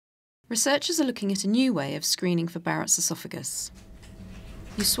Researchers are looking at a new way of screening for Barrett's esophagus.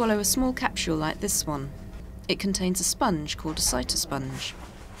 You swallow a small capsule like this one. It contains a sponge called a cytosponge.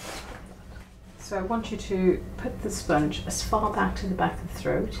 So I want you to put the sponge as far back to the back of the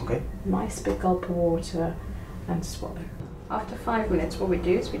throat. Okay. Nice big gulp of water and swallow. After 5 minutes, what we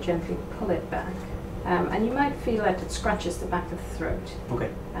do is we gently pull it back. And you might feel that it scratches the back of the throat. Okay.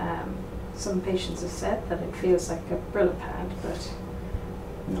 Some patients have said that it feels like a Brillo pad, but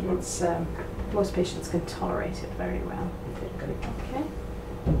it's, most patients can tolerate it very well. Okay.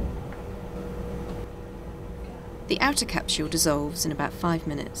 The outer capsule dissolves in about 5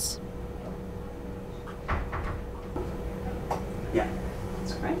 minutes. Yeah.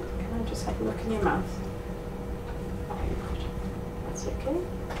 That's great. Can I just have a look in your mouth? That's okay.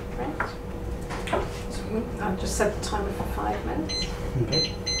 Great. So I'll just set the timer for 5 minutes.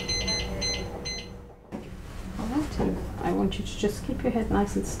 Okay. Alright, and I want you to just keep your head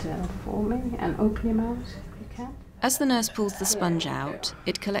nice and still for me and open your mouth if you can. As the nurse pulls the sponge out,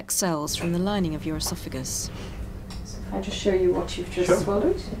 it collects cells from the lining of your esophagus. So if I just show you what you've just Sure.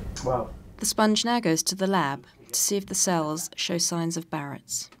 swallowed. Wow. The sponge now goes to the lab to see if the cells show signs of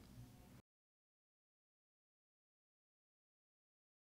Barrett's.